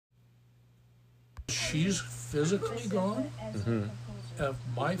she's physically gone, have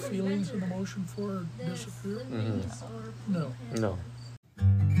my feelings and emotion for her disappeared? No. No.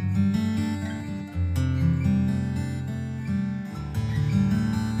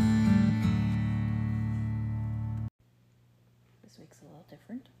 This week's a little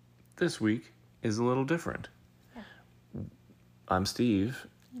different. This week is a little different. Yeah. I'm Steve.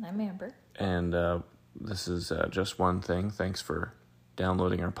 And I'm Amber. And this is Just One Thing. Thanks for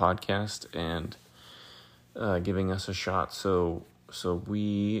downloading our podcast and giving us a shot. So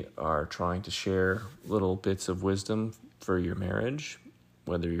we are trying to share little bits of wisdom for your marriage,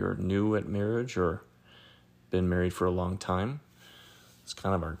 whether you're new at marriage or been married for a long time. It's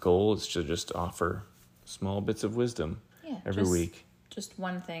kind of our goal, is to just offer small bits of wisdom every week. Just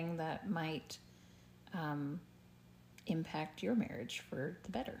one thing that might impact your marriage for the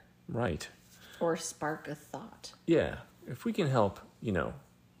better. Right. Or spark a thought. Yeah. If we can help,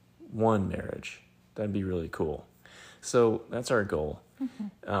 one marriage, that'd be really cool. So that's our goal.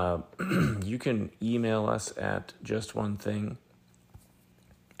 You can email us at justonething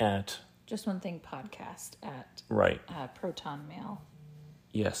at... Just One Thing podcast at... Right. protonmail.com.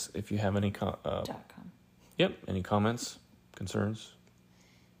 Yes, if you have any... Yep, any comments, concerns?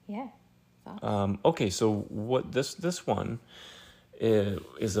 Yeah, thoughts? Okay, so what this one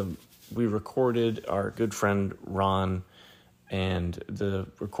is we recorded our good friend Ron, and the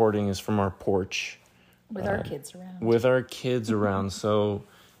recording is from our porch. With our kids around. With our kids around, so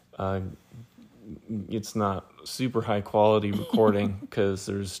it's not super high quality recording because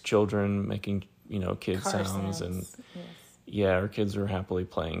there's children making, kid sounds. And yes. Yeah, our kids are happily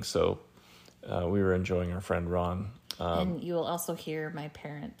playing, so we were enjoying our friend Ron. And you will also hear my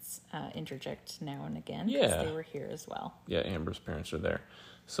parents interject now and again, Yeah. they were here as well. Yeah, Amber's parents are there.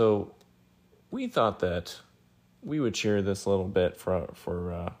 So we thought that we would share this a little bit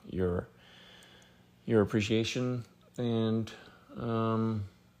for your appreciation and A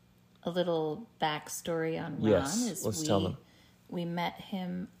little backstory on Ron is let's tell them. We met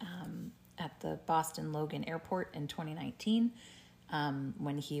him at the Boston Logan Airport in 2019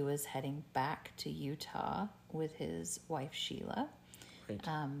 when he was heading back to Utah with his wife Sheila. Right.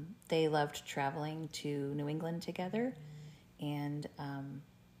 They loved traveling to New England together, and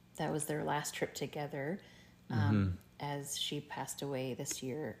that was their last trip together as she passed away this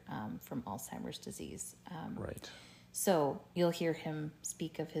year from Alzheimer's disease. Right. So you'll hear him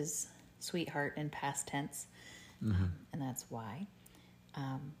speak of his sweetheart in past tense, and that's why.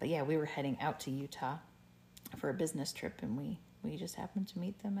 But yeah, we were heading out to Utah for a business trip, and we just happened to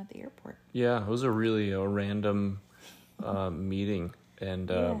meet them at the airport. Yeah, it was a really random meeting,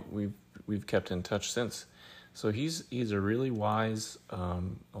 and we've kept in touch since. So he's a really wise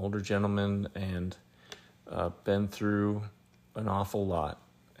older gentleman, and been through an awful lot,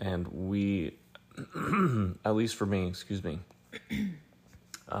 and we, at least for me,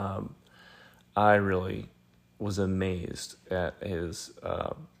 I really was amazed at his,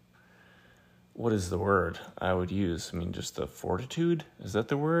 what is the word I would use? I mean, just the fortitude, is that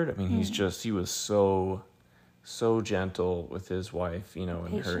the word? I mean, he was so gentle with his wife,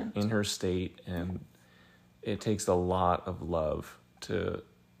 in her state, and it takes a lot of love to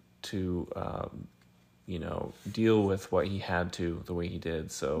deal with what he had to the way he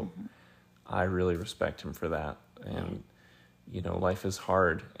did. So I really respect him for that. And, life is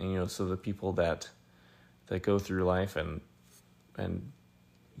hard. And, so the people that go through life and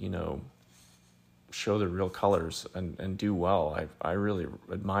show their real colors and do well, I really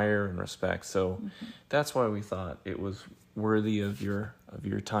admire and respect. So that's why we thought it was worthy of your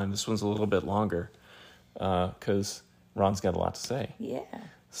time. This one's a little bit longer because Ron's got a lot to say. Yeah.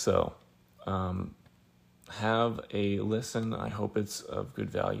 So have a listen. I hope it's of good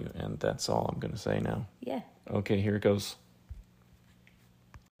value, and that's all I'm going to say now. Yeah. Okay, here it goes.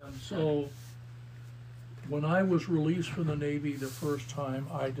 And so when I was released from the Navy the first time,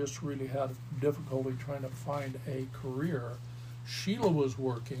 I just really had difficulty trying to find a career. Sheila was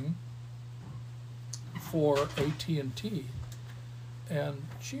working for AT&T, and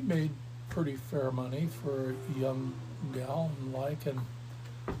she made pretty fair money for a young gal and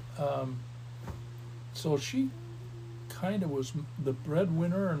so she kind of was the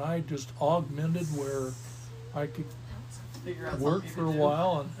breadwinner, and I just augmented where I could work for a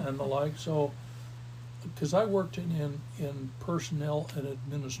while and the like. So, because I worked in personnel and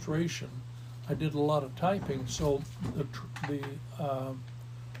administration, I did a lot of typing. So the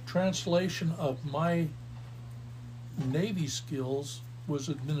translation of my Navy skills was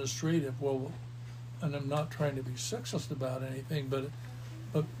administrative. Well, and I'm not trying to be sexist about anything, but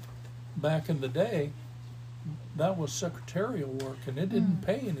back in the day, that was secretarial work, and it didn't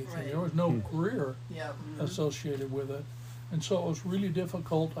pay anything. Right. There was no career Yeah. associated with it, and so it was really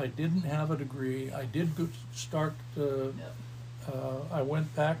difficult. I didn't have a degree. I did start. Yep. I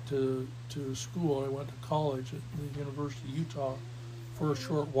went back to school. I went to college at the University of Utah for a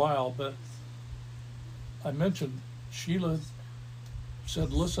short while, but I mentioned Sheila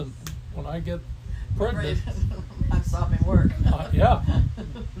said, "Listen, when I get pregnant, I'm stopping work. yeah,"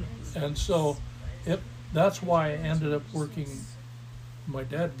 and so that's why I ended up working. My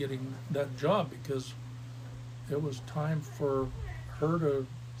dad getting that job because it was time for her to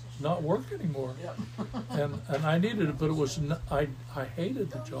not work anymore. Yep. and I needed it, but it was I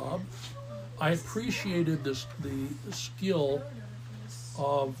hated the job. I appreciated the skill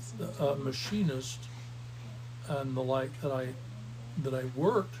of a machinist and the like that I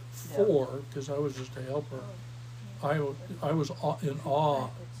worked for, because I was just a helper. I was in awe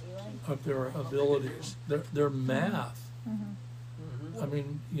of their abilities, their math. I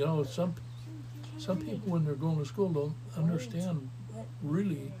mean, you know, some people when they're going to school don't understand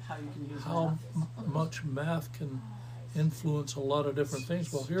really How you can use how math. much math can influence a lot of different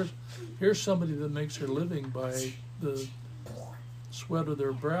things. Well, here's somebody that makes their living by the sweat of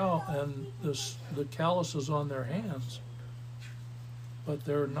their brow and the calluses on their hands, but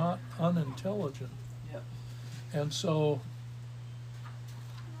they're not unintelligent. Yep. And so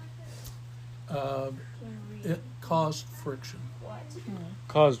it caused friction.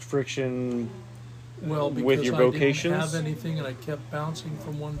 Caused friction. Well, because With your I vocations? didn't have anything, and I kept bouncing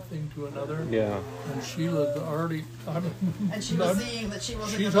from one thing to another. Yeah. And Sheila already, And she was seeing that she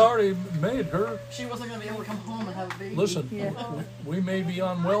wasn't. she's gonna, already made her. She wasn't going to be able to come home and have a baby. Listen, Yeah. we may be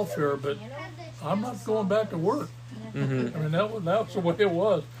on welfare, but I'm not going back to work. Mm-hmm. I mean, that was the way it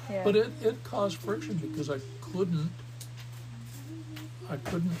was. Yeah. But it caused friction because I couldn't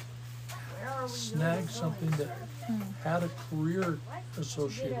snag something that had a career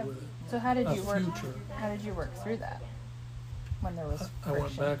associated with it. So how did A you work? future. How did you work through that? When there was I went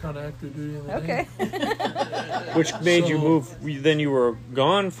friction? back on active duty in the Okay. Navy. Which made you So- move. Then you were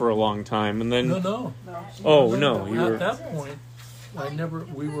gone for a long time, and then. No. No, she- Oh no, you At were. that point,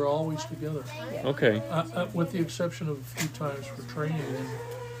 we were always together. Okay. With the exception of a few times for training and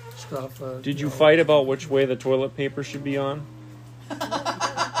stuff. Did you know. fight about which way the toilet paper should be on?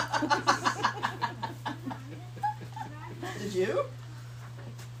 Did you?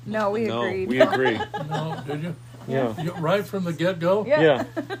 No, we No, agreed. we agree. No, did you? Yeah. Right from the get-go? Yeah.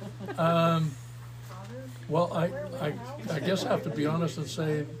 Yeah. Well, I guess I have to be honest and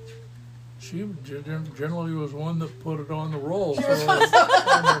say she generally was one that put it on the roll. So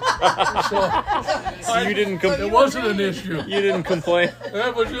You didn't. it wasn't an issue. You didn't complain.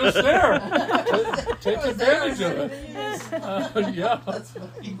 It was just there. Take advantage of it. Yeah.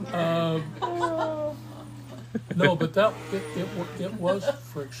 No, but it was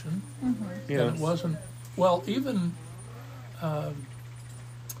friction. Yeah. And it wasn't, well, even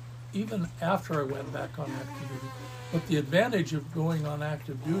after I went back on active duty. But the advantage of going on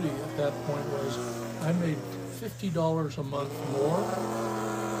active duty at that point was I made $50 a month more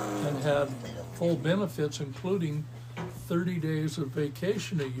and had full benefits, including 30 days of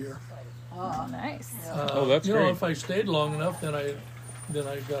vacation a year. Oh, nice. Oh, that's you know, great. if I stayed long enough, then I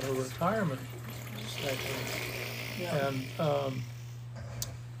got a retirement stipend. Yeah.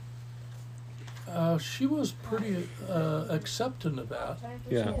 And she was pretty accepting of that.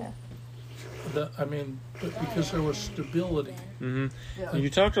 Yeah. I mean, because there was stability. Mm-hmm. Yeah. You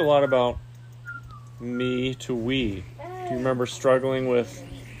talked a lot about me to we. Do you remember struggling with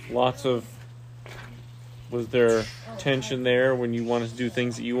lots of? Was there tension there when you wanted to do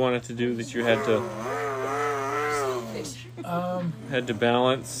things that you wanted to do that you had to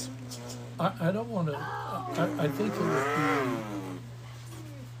balance? I don't want to. I think it would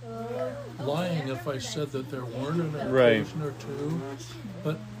be lying if I said that there weren't an Right. occasion or two,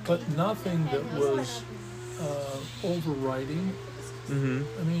 but nothing that was overriding. Mm-hmm.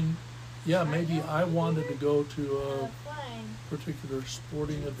 I mean, yeah, maybe I wanted to go to a particular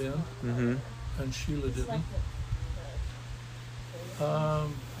sporting event, Mm-hmm. and Sheila didn't.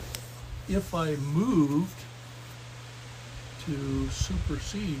 If I moved to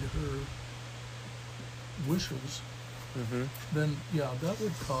supersede her wishes, Mm-hmm. then yeah, that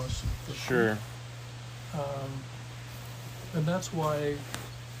would cause friction. Sure. And that's why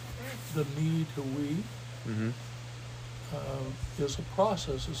the me to we Mm-hmm. is a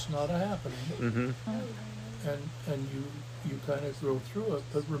process. It's not a happening, Mm-hmm. and you kind of grow through it.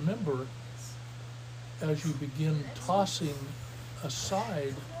 But remember, as you begin tossing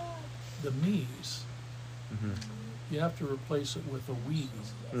aside the me's, Mm-hmm. you have to replace it with a we.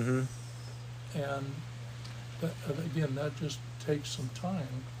 Mm-hmm. And again, that just takes some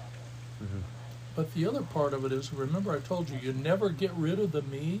time. Mm-hmm. But the other part of it is, remember I told you, you never get rid of the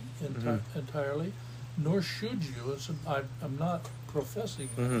me entirely, nor should you. I'm not professing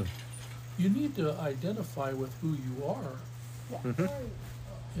that. Mm-hmm. You need to identify with who you are. Mm-hmm.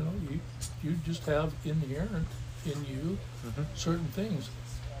 You know, you just have inherent in you certain things.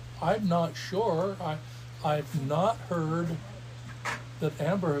 I'm not sure. I've not heard that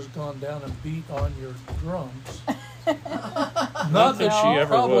Amber has gone down and beat on your drums. Not that she she ever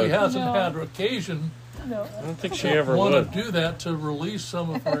probably would. hasn't No. had occasion No. I don't think she ever want would. to do that to release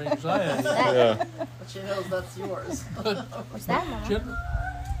some of her anxiety. Yeah. But she knows that's yours. What's that, Mama?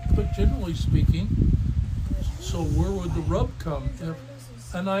 But generally speaking, so where would the rub come?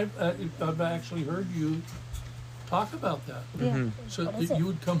 And I've actually heard you talk about that. Yeah. So What is that it? you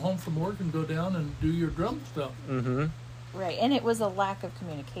would come home from work and go down and do your drum stuff. Mm-hmm. Right, and it was a lack of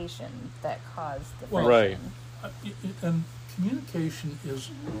communication that caused the Well, Right. friction. And communication is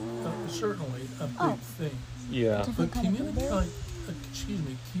certainly a big Oh. thing. Yeah. But kind of communication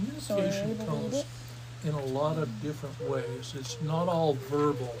Sorry, comes read it. in a lot of different ways. It's not all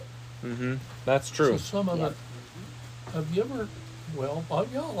verbal. Mm-hmm. That's So true. some of Yeah. it. Have you ever? Well,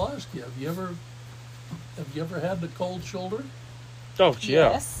 I'll ask you. Have you ever had the cold shoulder? Oh,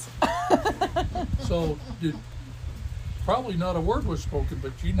 yeah. Yes. So probably not a word was spoken,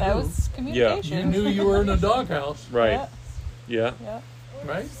 but you knew. That was You communication. knew you were in a doghouse, Right. Yeah. Yeah.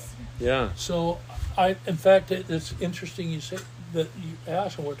 right? Yeah. So in fact, it's interesting you say that you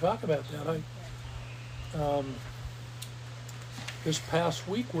asked, and we're talking about that. This past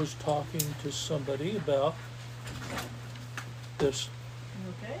week was talking to somebody about this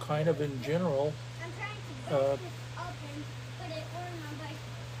Okay. kind of in general. I'm trying to Uh, back it open, but it won't. I'm like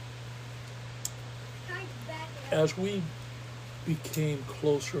trying to back it up. As we became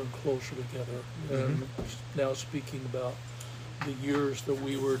closer and closer together, and now speaking about the years that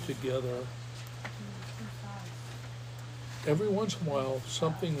we were together, every once in a while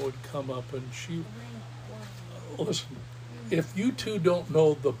something would come up, and she, listen, if you two don't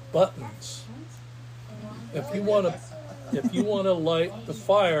know the buttons, if you want to light the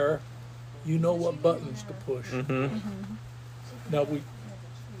fire, you know what buttons to push. Now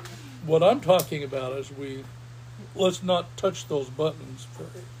what I'm talking about is let's not touch those buttons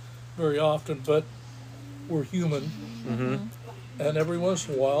very often, but we're human, and every once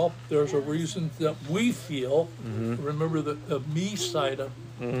in a while there's a reason that we feel. Remember the me side of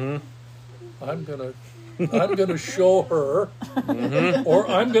I'm gonna show her, or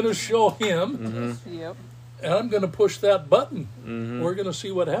I'm gonna show him, Yep. and I'm gonna push that button. We're gonna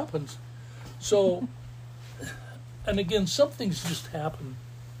see what happens. So, and again, some things just happen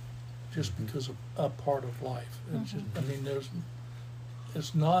just because of a part of life. It's just, I mean,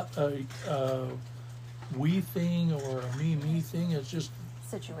 it's not a we thing or a me thing. It's just,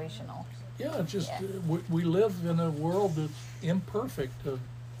 Situational. yeah, it's just, Yeah. we live in a world that's imperfect.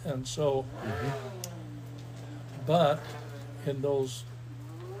 And so, but in those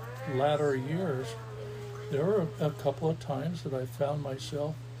latter years, there were a couple of times that I found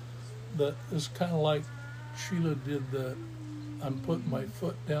myself that it's kind of like Sheila did the I'm putting my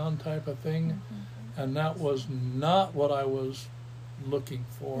foot down type of thing, and that was not what I was looking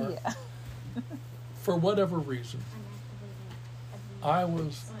for. Yeah. For whatever reason, I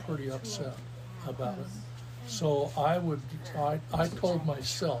was pretty upset about it. So I told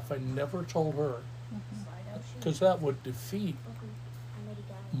myself, I never told her, because that would defeat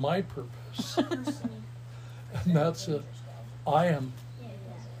my purpose. And that's it. I'm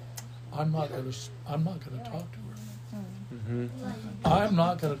not going to talk to her. I'm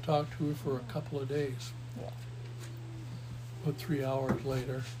not going to talk to her for a couple of days. Yeah. But 3 hours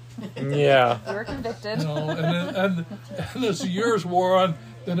later, Yeah. You were convicted. you know, and as the years wore on,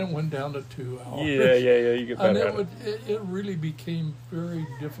 then it went down to 2 hours. Yeah. You get And better at it really became very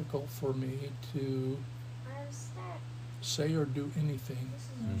difficult for me to say or do anything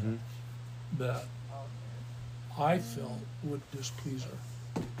that I felt would displease her.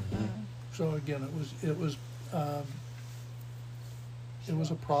 So again, it was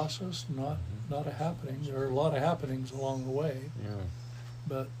a process, not a happening. There are a lot of happenings along the way, Yeah.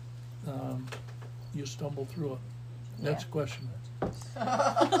 but you stumble through it. Next question.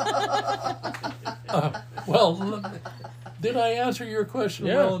 Well, did I answer your question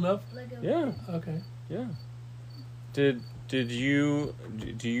Yeah. well enough? Yeah. Okay. Yeah. Do you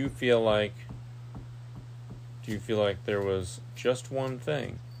feel like there was just one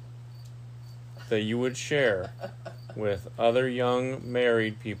thing that you would share with other young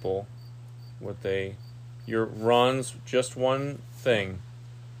married people runs just one thing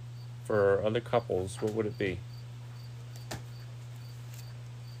for other couples? What would it be?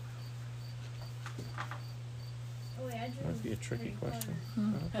 Might be a tricky question.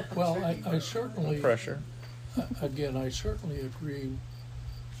 Well, I certainly, Pressure. again, I certainly agree.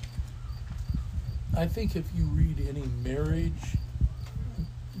 I think if you read any marriage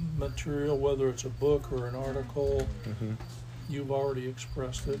material, whether it's a book or an article, Mm-hmm. you've already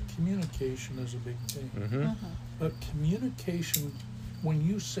expressed it. Communication is a big thing. Mm-hmm. But communication, when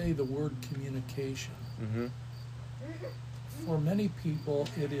you say the word communication, Mm-hmm. for many people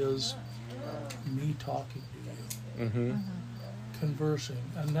it is me talking to you, Mm-hmm. conversing,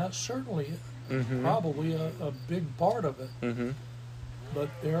 and that's certainly Mm-hmm. probably a big part of it. Mm-hmm. But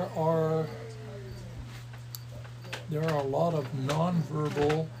there are a lot of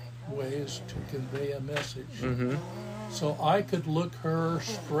nonverbal ways to convey a message. Mm-hmm. So I could look her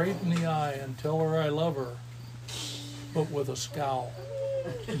straight in the eye and tell her I love her, but with a scowl.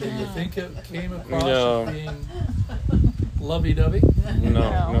 Do you think it came across No. as being lovey-dovey?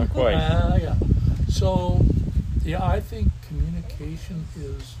 No, not quite. Yeah. So, yeah, I think communication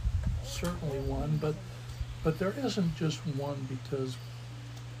is certainly one, but there isn't just one, because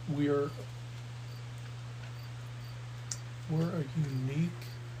we're a unique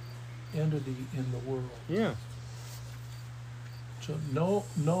entity in the world. Yeah. So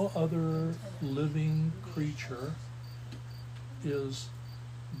no other living creature is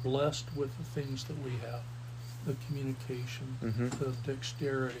blessed with the things that we have. The communication, Mm-hmm. the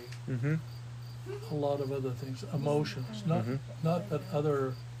dexterity, Mm-hmm. a lot of other things, emotions. Mhm. Not that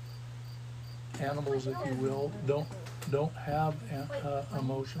other animals, if you will, don't have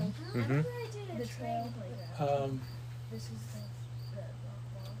emotions. Mm-hmm. The trail.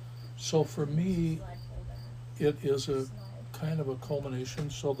 So for me, it is a kind of a culmination.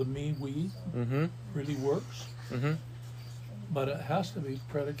 So the me, we Mm-hmm. really works, Mm-hmm. but it has to be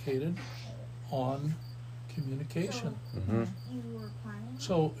predicated on communication. Mm-hmm.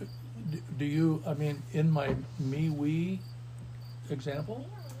 So do you, I mean, in my me, we example,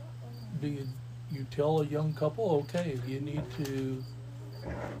 do you tell a young couple, okay, you need to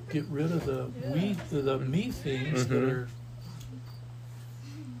get rid of the me things that Mhm. are,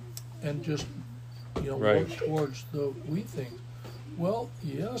 and just, Right. work towards the we things? Well,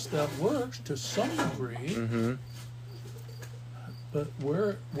 yes, that works to some degree, Mm-hmm. but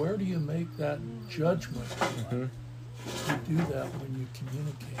where do you make that judgment? Mm-hmm. You do that when you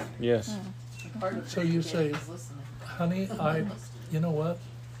communicate. Yes. Part of So you say, communicating is listening. honey, you know what?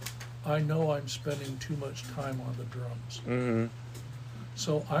 I know I'm spending too much time on the drums, Mm-hmm.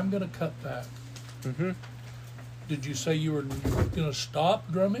 so I'm going to cut back. Mm-hmm. Did you say you were going to stop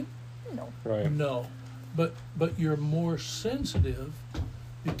drumming? No. Right. No, but you're more sensitive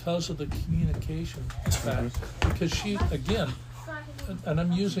because of the communication fact. Because she, again, and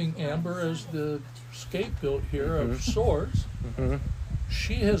I'm using Amber as the scapegoat here of sorts. Mm-hmm.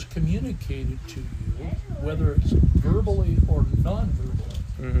 She has communicated to you, whether it's verbally or non-verbally,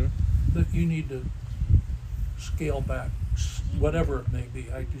 Mm-hmm. that you need to scale back, whatever it may be.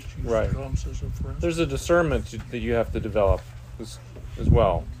 I just use Right. drums as a for instance. There's a discernment that you have to develop as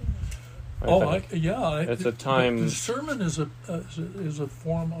well. I think. It's a time- The sermon is a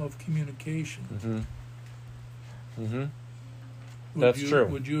form of communication. Mm-hmm. Mm-hmm. Would That's you, true.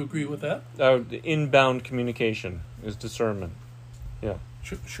 Would you agree with that? The inbound communication is discernment. Yeah.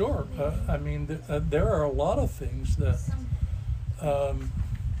 Sure. I mean, there are a lot of things that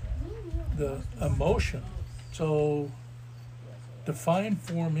the emotion. So, define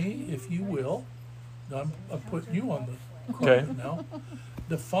for me, if you will. I'm putting you on the Okay. carpet now.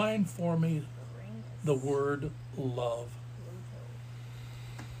 Define for me the word love.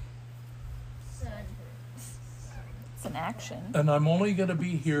 It's an action. And I'm only going to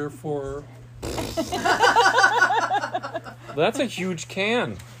be here for. That's a huge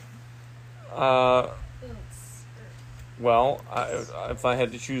can. Well, if I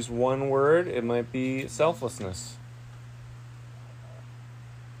had to choose one word, it might be selflessness.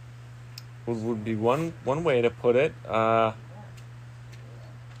 Would be one way to put it.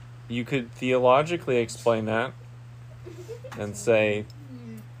 You could theologically explain that and say,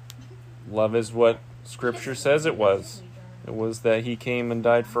 love is what Scripture says it was. It was that He came and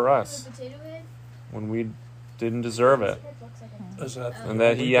died for us when we didn't deserve it. Is that And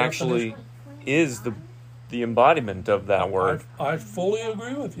that He actually is the embodiment of that word. I fully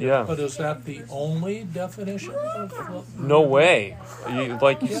agree with you. Yeah. But is that the only definition of love? No way.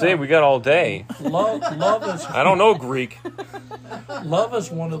 Like you say, we got all day. Love is. I don't know Greek. Love is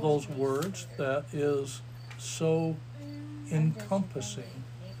one of those words that is so encompassing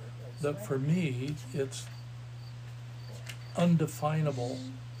that for me it's undefinable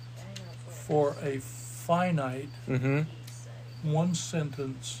for a finite Mm-hmm. one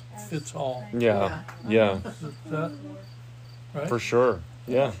sentence fits all. Yeah. Yeah. Is that right? For sure.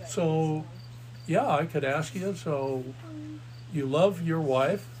 Yeah. So, yeah, I could ask you, so you love your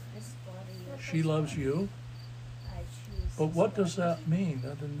wife, she loves you, but what does that mean?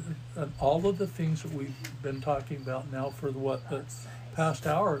 And all of the things that we've been talking about now for the past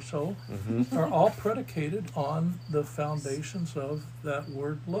hour or so are all predicated on the foundations of that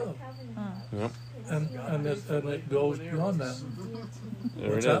word love. Yep. And it goes beyond that.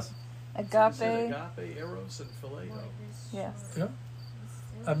 There What's it is. Agape. Agape, eros, and phileo. Yes. Yeah.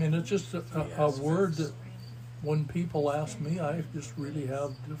 I mean, it's just a word that when people ask me, I just really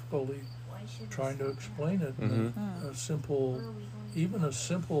have difficulty trying to explain it in a simple, even a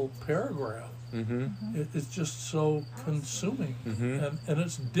simple paragraph. It's just so consuming, and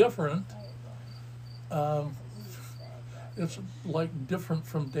it's different. It's like different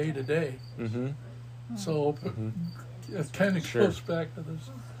from day to day. So it kind of Sure. goes back to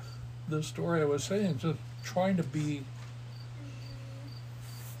this story I was saying, just trying to be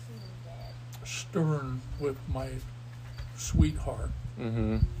stern with my sweetheart.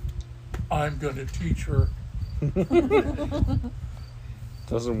 I'm going to teach her.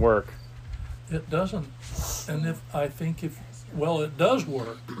 Doesn't work. It doesn't. And it does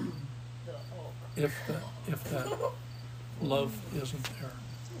work if that love isn't there.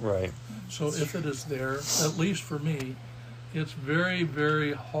 Right. So if it is there, at least for me, it's very,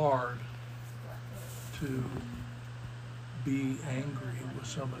 very hard to be angry with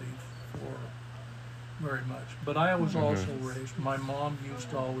somebody for very much. But I was also raised, my mom used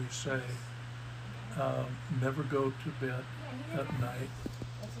to always say, never go to bed at night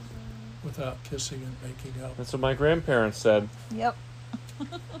without kissing and making up. That's what my grandparents said. Yep.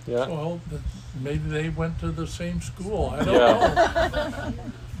 Yeah. Well, maybe they went to the same school. I don't know.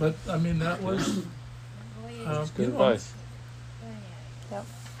 But, I mean, that was, Good advice. Yep.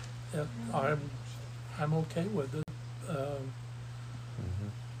 I'm okay with it.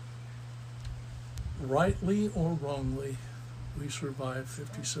 Rightly or wrongly, we survived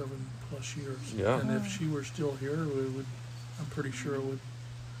 57 plus years. Yeah. And if she were still here, I'm pretty sure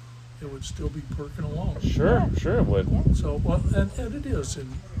it would still be perking along. Sure it would. So, well, and it is in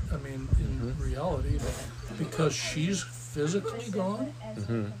reality, because she's physically gone.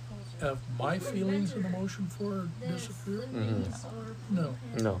 Have my feelings and emotion for her disappeared? No,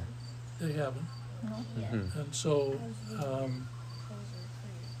 No. they haven't. And so,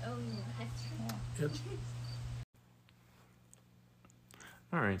 it's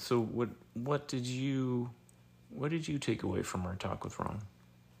All right. So what did you take away from our talk with Ron?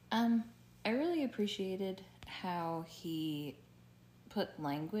 I really appreciated how he put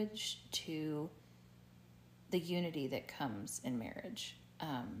language to the unity that comes in marriage.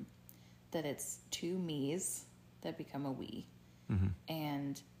 That it's two me's that become a we.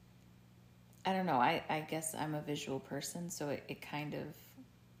 And I don't know, I guess I'm a visual person, so it kind of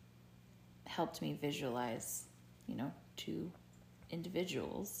helped me visualize, two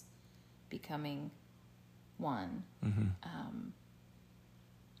individuals becoming one.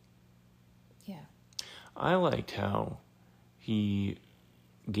 Yeah. I liked how he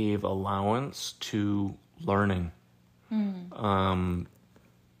gave allowance to learning.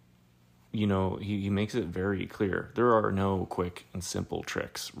 He makes it very clear. There are no quick and simple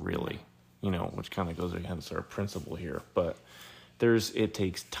tricks, really, which kind of goes against our principle here. But it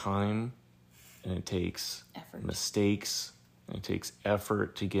takes time, and it takes Effort. mistakes, and it takes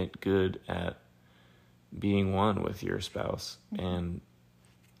effort to get good at being one with your spouse. And,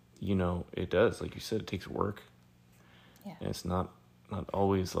 it does, like you said, it takes work. Yeah. And it's not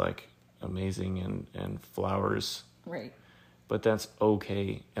always like amazing and flowers, Right. but that's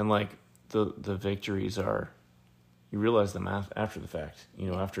okay. And like the victories are, you realize them after the fact,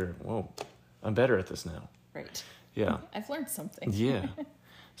 after, whoa, I'm better at this now. Right. Yeah. I've learned something. Yeah.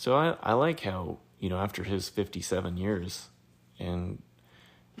 So I like how, after his 57 years and,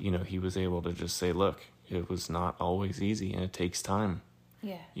 he was able to just say, look, it was not always easy and it takes time.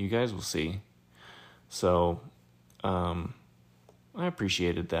 Yeah. You guys will see. So, I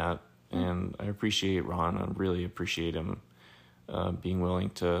appreciated that, and I appreciate Ron. I really appreciate him being willing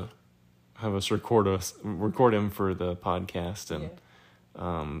to have us record him for the podcast, and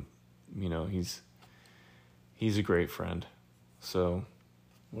he's a great friend. So,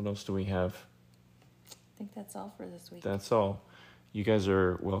 what else do we have? I think that's all for this week. That's all. You guys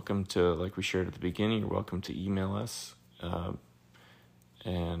are welcome to, like we shared at the beginning, you're welcome to email us,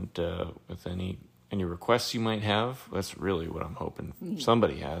 and with any requests you might have. That's really what I'm hoping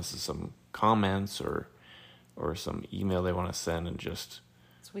somebody has, is some comments or some email they want to send, and just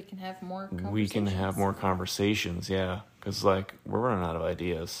So we can have more we can have more conversations. Yeah, because like we're running out of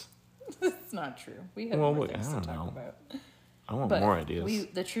ideas. It's not true. We have Well, more I things to don't talk know. about. I want But more ideas.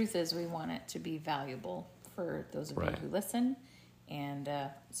 the truth is, we want it to be valuable for those of Right. you who listen, and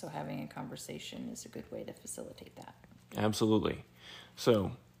so having a conversation is a good way to facilitate that. Absolutely.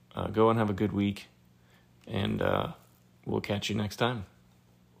 So go and have a good week, and we'll catch you next time.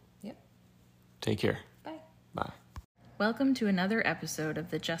 Yep. Take care. Bye. Bye. Welcome to another episode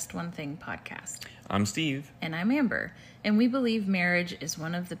of the Just One Thing podcast. I'm Steve. And I'm Amber, and we believe marriage is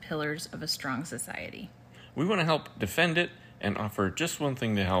one of the pillars of a strong society. We want to help defend it and offer just one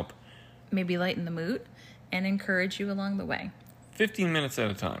thing to help. Maybe lighten the mood and encourage you along the way. 15 minutes at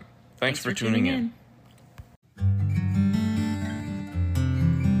a time. Thanks for tuning in.